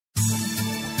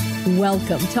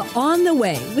Welcome to On the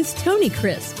Way with Tony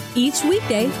Crisp. Each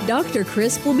weekday, Dr.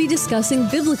 Crisp will be discussing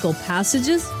biblical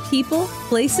passages, people,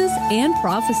 places, and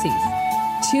prophecies.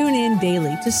 Tune in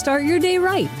daily to start your day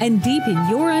right and deepen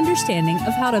your understanding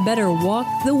of how to better walk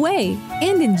the way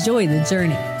and enjoy the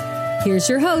journey. Here's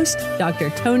your host, Dr.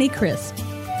 Tony Crisp.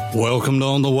 Welcome to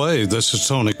On the Way. This is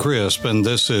Tony Crisp, and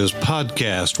this is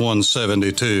Podcast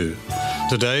 172.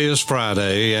 Today is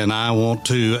Friday, and I want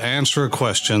to answer a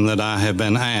question that I have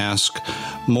been asked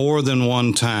more than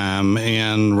one time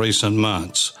in recent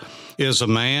months. Is a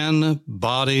man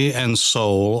body and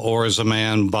soul, or is a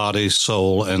man body,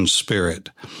 soul, and spirit?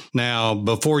 Now,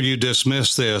 before you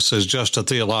dismiss this as just a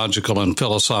theological and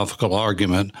philosophical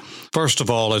argument, first of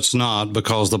all, it's not,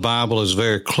 because the Bible is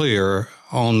very clear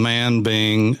on man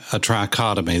being a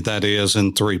trichotomy, that is,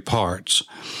 in three parts.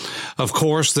 Of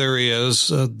course, there is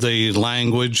the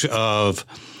language of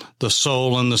the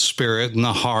soul and the spirit and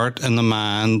the heart and the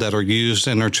mind that are used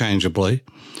interchangeably.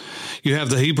 You have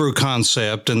the Hebrew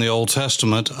concept in the Old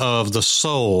Testament of the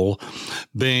soul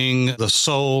being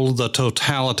the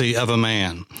totality of a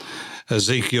man.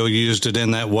 Ezekiel used it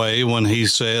in that way when he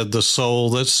said, the soul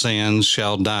that sins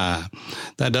shall die.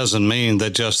 That doesn't mean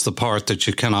that just the part that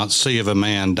you cannot see of a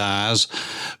man dies,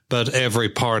 but every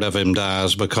part of him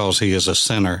dies because he is a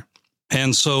sinner.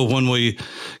 And so when we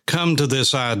come to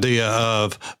this idea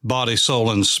of body, soul,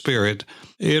 and spirit,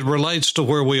 it relates to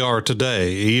where we are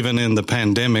today, even in the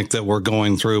pandemic that we're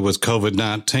going through with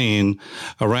COVID-19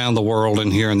 around the world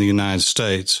and here in the United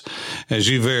States. As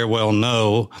you very well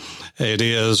know, it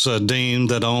is deemed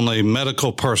that only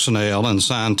medical personnel and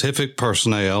scientific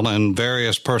personnel and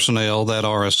various personnel that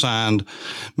are assigned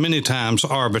many times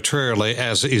arbitrarily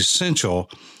as essential.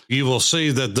 You will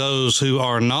see that those who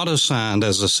are not assigned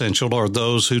as essential are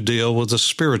those who deal with the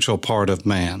spiritual part of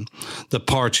man, the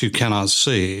parts you cannot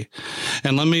see.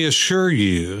 And let me assure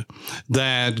you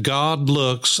that God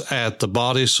looks at the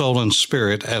body, soul, and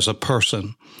spirit as a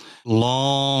person.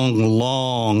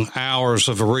 Long hours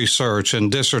of research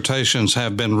and dissertations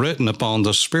have been written upon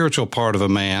the spiritual part of a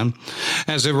man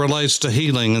as it relates to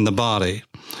healing in the body.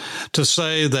 To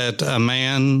say that a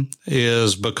man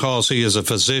is, because he is a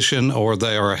physician or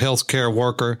they are a healthcare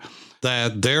worker,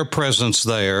 that their presence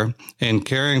there in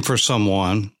caring for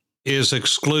someone is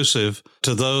exclusive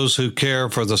to those who care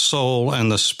for the soul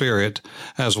and the spirit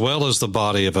as well as the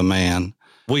body of a man.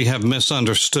 We have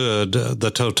misunderstood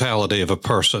the totality of a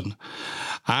person.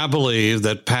 I believe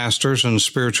that pastors and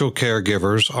spiritual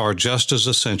caregivers are just as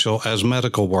essential as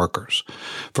medical workers.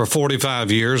 For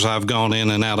 45 years, I've gone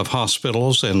in and out of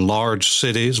hospitals in large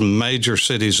cities, major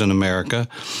cities in America,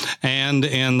 and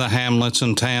in the hamlets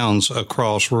and towns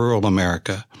across rural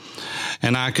America.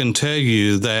 And I can tell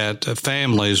you that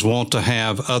families want to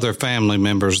have other family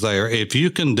members there. If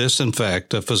you can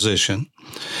disinfect a physician,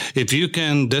 if you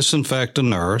can disinfect a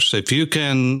nurse, if you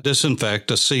can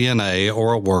disinfect a CNA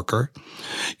or a worker,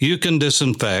 you can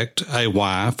disinfect a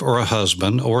wife or a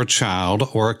husband or a child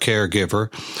or a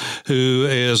caregiver who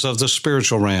is of the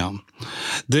spiritual realm.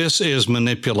 This is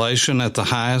manipulation at the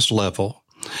highest level.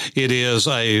 It is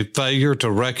a failure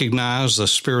to recognize the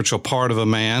spiritual part of a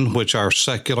man, which our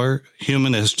secular,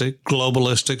 humanistic,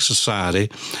 globalistic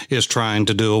society is trying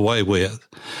to do away with.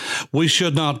 We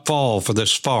should not fall for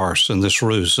this farce and this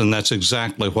ruse, and that's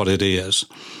exactly what it is.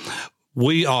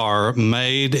 We are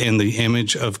made in the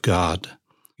image of God.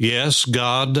 Yes,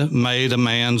 God made a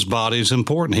man's bodies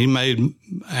important. He made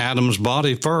Adam's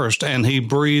body first, and he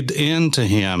breathed into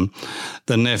him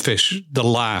the nephesh, the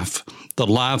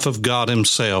life of God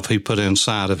himself he put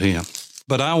inside of him.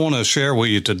 But I want to share with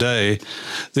you today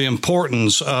the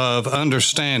importance of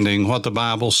understanding what the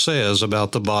Bible says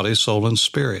about the body, soul, and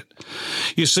spirit.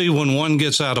 You see, when one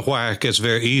gets out of whack, it's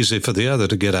very easy for the other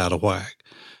to get out of whack.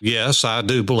 Yes, I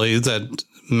do believe that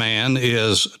man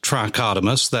is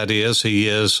trichotomous, that is, he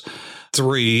is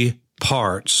three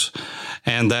parts,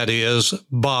 and that is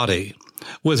body.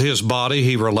 With his body,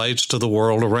 he relates to the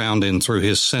world around him through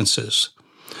his senses.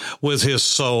 With his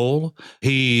soul,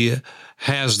 he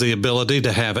has the ability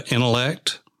to have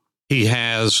intellect. He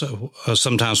has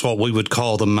sometimes what we would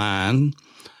call the mind.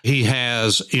 He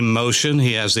has emotion.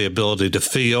 He has the ability to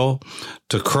feel,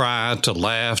 to cry, to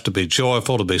laugh, to be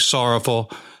joyful, to be sorrowful,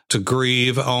 to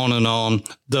grieve, on and on,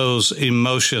 those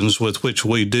emotions with which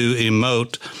we do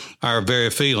emote our very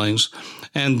feelings.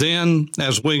 And then,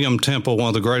 as William Temple, one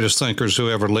of the greatest thinkers who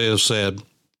ever lived, said,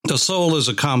 the soul is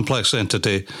a complex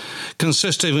entity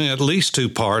consisting of at least two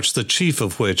parts, the chief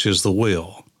of which is the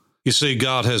will. You see,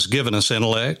 God has given us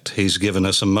intellect, He's given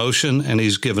us emotion, and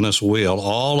He's given us will.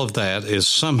 All of that is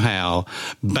somehow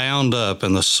bound up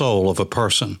in the soul of a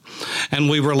person. And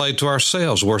we relate to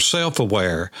ourselves. We're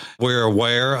self-aware. We're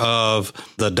aware of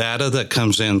the data that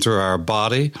comes in through our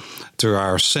body, through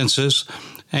our senses,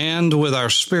 and with our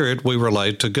spirit, we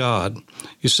relate to God.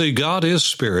 You see, God is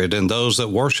spirit, and those that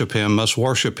worship Him must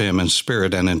worship Him in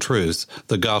spirit and in truth.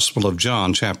 The Gospel of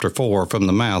John, chapter 4, from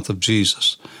the mouth of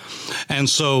Jesus. And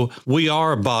so we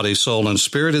are body, soul, and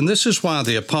spirit. And this is why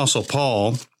the Apostle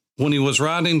Paul, when he was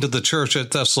writing to the church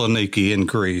at Thessaloniki in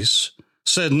Greece,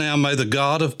 said, "Now may the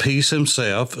God of peace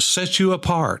Himself set you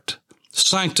apart,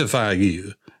 sanctify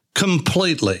you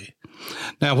completely."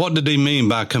 Now, what did he mean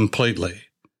by completely?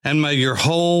 "And may your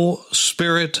whole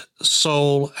spirit,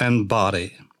 soul, and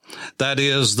body," that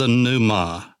is the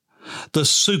pneuma, the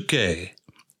psyche,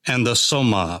 and the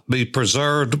soma, "be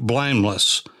preserved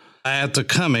blameless at the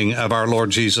coming of our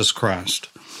Lord Jesus Christ."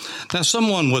 Now,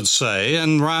 someone would say,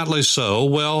 and rightly so,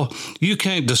 well, you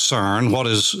can't discern what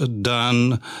is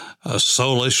done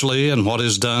soulishly and what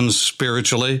is done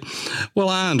spiritually. Well,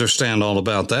 I understand all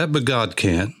about that, but God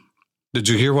can. Did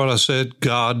you hear what I said?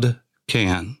 God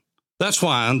can. That's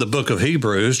why in the book of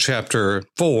Hebrews, chapter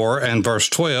 4 and verse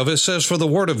 12, it says, "For the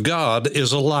word of God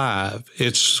is alive."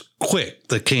 It's quick,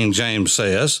 the King James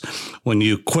says. When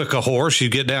you quick a horse, you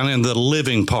get down in the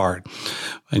living part.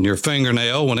 And your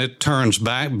fingernail, when it turns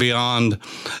back beyond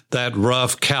that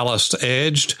rough, calloused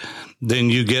edge,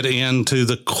 then you get into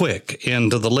the quick,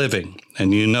 into the living.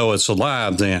 And you know it's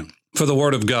alive then. For the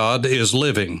word of God is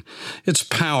living. It's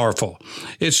powerful.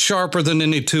 It's sharper than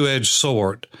any two-edged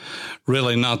sword.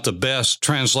 Really not the best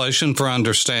translation for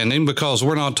understanding, because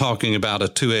we're not talking about a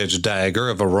two-edged dagger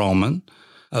of a Roman,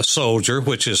 a soldier,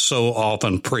 which is so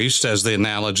often preached as the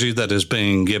analogy that is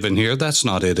being given here. That's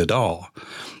not it at all.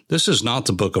 This is not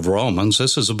the book of Romans.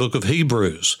 This is the book of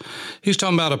Hebrews. He's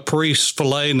talking about a priest's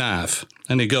fillet knife,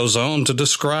 and he goes on to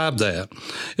describe that.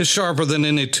 It's sharper than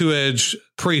any two-edged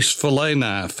priest's fillet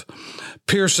knife,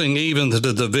 piercing even to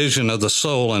the division of the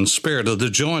soul and spirit, of the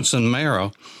joints and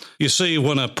marrow. You see,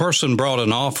 when a person brought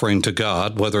an offering to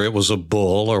God, whether it was a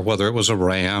bull or whether it was a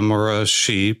ram or a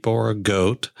sheep or a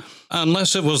goat,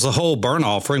 unless it was the whole burnt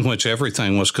offering, which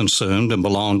everything was consumed and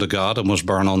belonged to God and was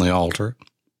burned on the altar,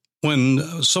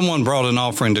 when someone brought an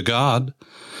offering to God,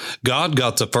 God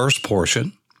got the first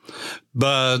portion,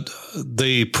 but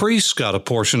the priest got a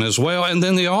portion as well, and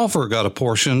then the offerer got a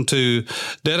portion to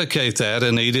dedicate that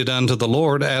and eat it unto the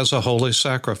Lord as a holy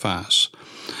sacrifice.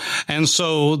 And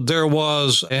so there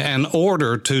was an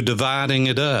order to dividing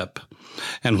it up.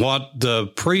 And what the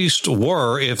priests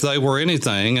were, if they were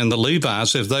anything, and the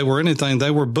Levites, if they were anything,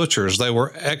 they were butchers. They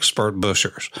were expert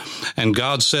butchers. And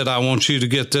God said, "I want you to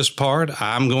get this part.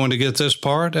 I'm going to get this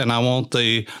part. And I want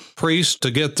the priests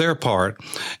to get their part."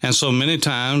 And so many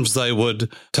times they would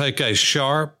take a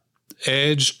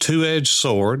sharp-edged, two-edged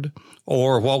sword,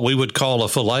 or what we would call a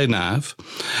fillet knife,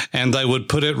 and they would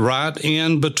put it right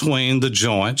in between the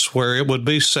joints where it would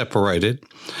be separated.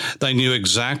 They knew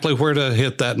exactly where to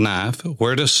hit that knife,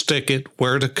 where to stick it,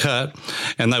 where to cut,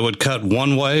 and they would cut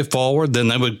one way forward, then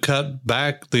they would cut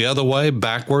back the other way,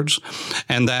 backwards,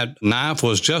 and that knife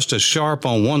was just as sharp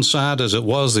on one side as it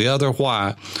was the other.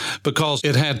 Why? Because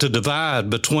it had to divide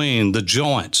between the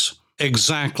joints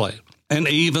exactly, and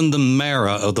even the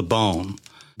marrow of the bone.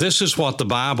 This is what the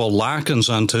Bible likens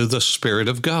unto the Spirit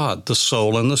of God, the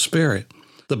soul and the spirit.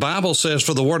 The Bible says,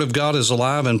 "For the word of God is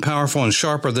alive and powerful and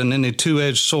sharper than any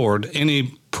two-edged sword,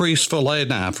 any priest's fillet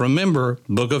knife." Remember,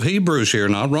 book of Hebrews here,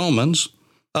 not Romans.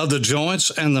 "Of the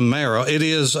joints and the marrow." It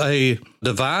is a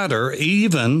divider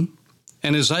even,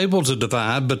 and is able to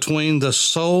divide between the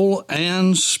soul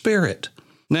and spirit.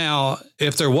 Now,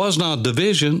 if there was not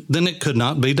division, then it could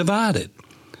not be divided.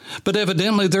 But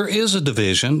evidently there is a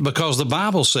division, because the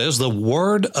Bible says the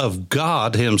Word of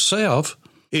God Himself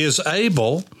is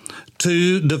able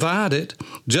to divide it,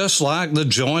 just like the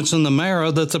joints and the marrow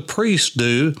that the priests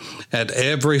do at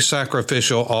every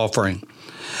sacrificial offering.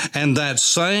 And that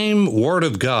same Word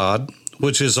of God,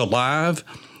 which is alive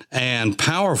and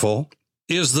powerful,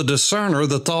 is the discerner of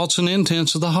the thoughts and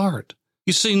intents of the heart.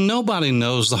 You see, nobody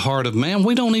knows the heart of man.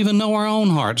 We don't even know our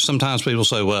own heart. Sometimes people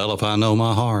say, "Well, if I know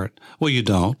my heart." Well, you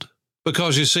don't,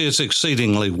 because you see, it's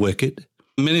exceedingly wicked.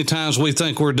 Many times we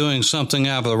think we're doing something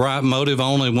out of the right motive,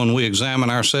 only when we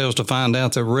examine ourselves to find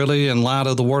out that really, in light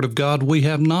of the Word of God, we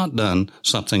have not done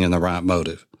something in the right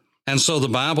motive. And so the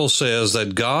Bible says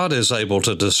that God is able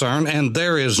to discern, and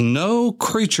there is no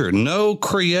creature, no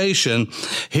creation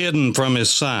hidden from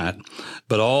His sight,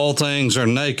 but all things are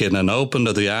naked and open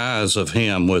to the eyes of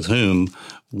Him with whom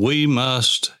we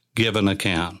must give an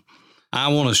account. I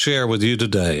want to share with you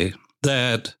today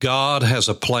that God has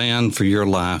a plan for your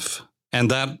life,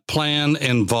 and that plan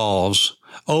involves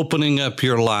opening up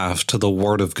your life to the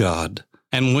Word of God.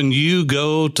 And when you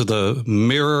go to the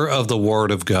mirror of the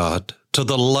Word of God, to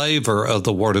the laver of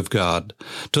the Word of God,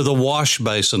 to the wash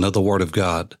basin of the Word of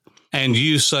God, and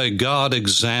you say, God,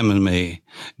 examine me,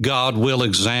 God will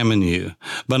examine you.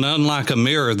 But unlike a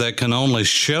mirror that can only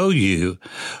show you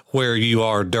where you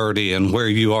are dirty and where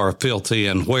you are filthy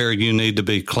and where you need to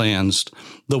be cleansed,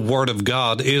 the Word of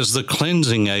God is the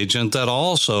cleansing agent that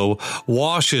also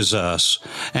washes us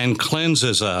and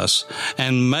cleanses us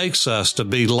and makes us to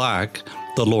be like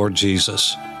the Lord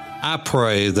Jesus. I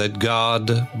pray that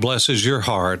God blesses your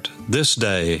heart this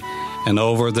day and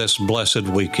over this blessed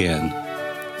weekend.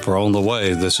 For On the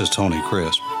Way, this is Tony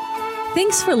Crisp.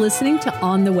 Thanks for listening to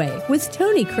On the Way with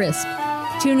Tony Crisp.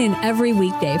 Tune in every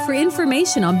weekday for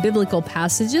information on biblical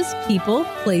passages, people,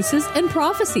 places, and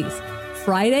prophecies.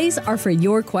 Fridays are for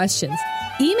your questions.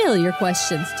 Email your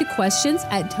questions to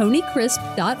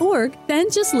questions@tonycrisp.org. Then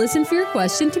just listen for your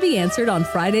question to be answered on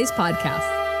Friday's podcast.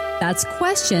 That's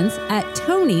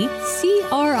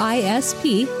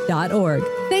questions@tonycrisp.org.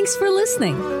 Thanks for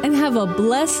listening and have a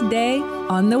blessed day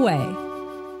on the way.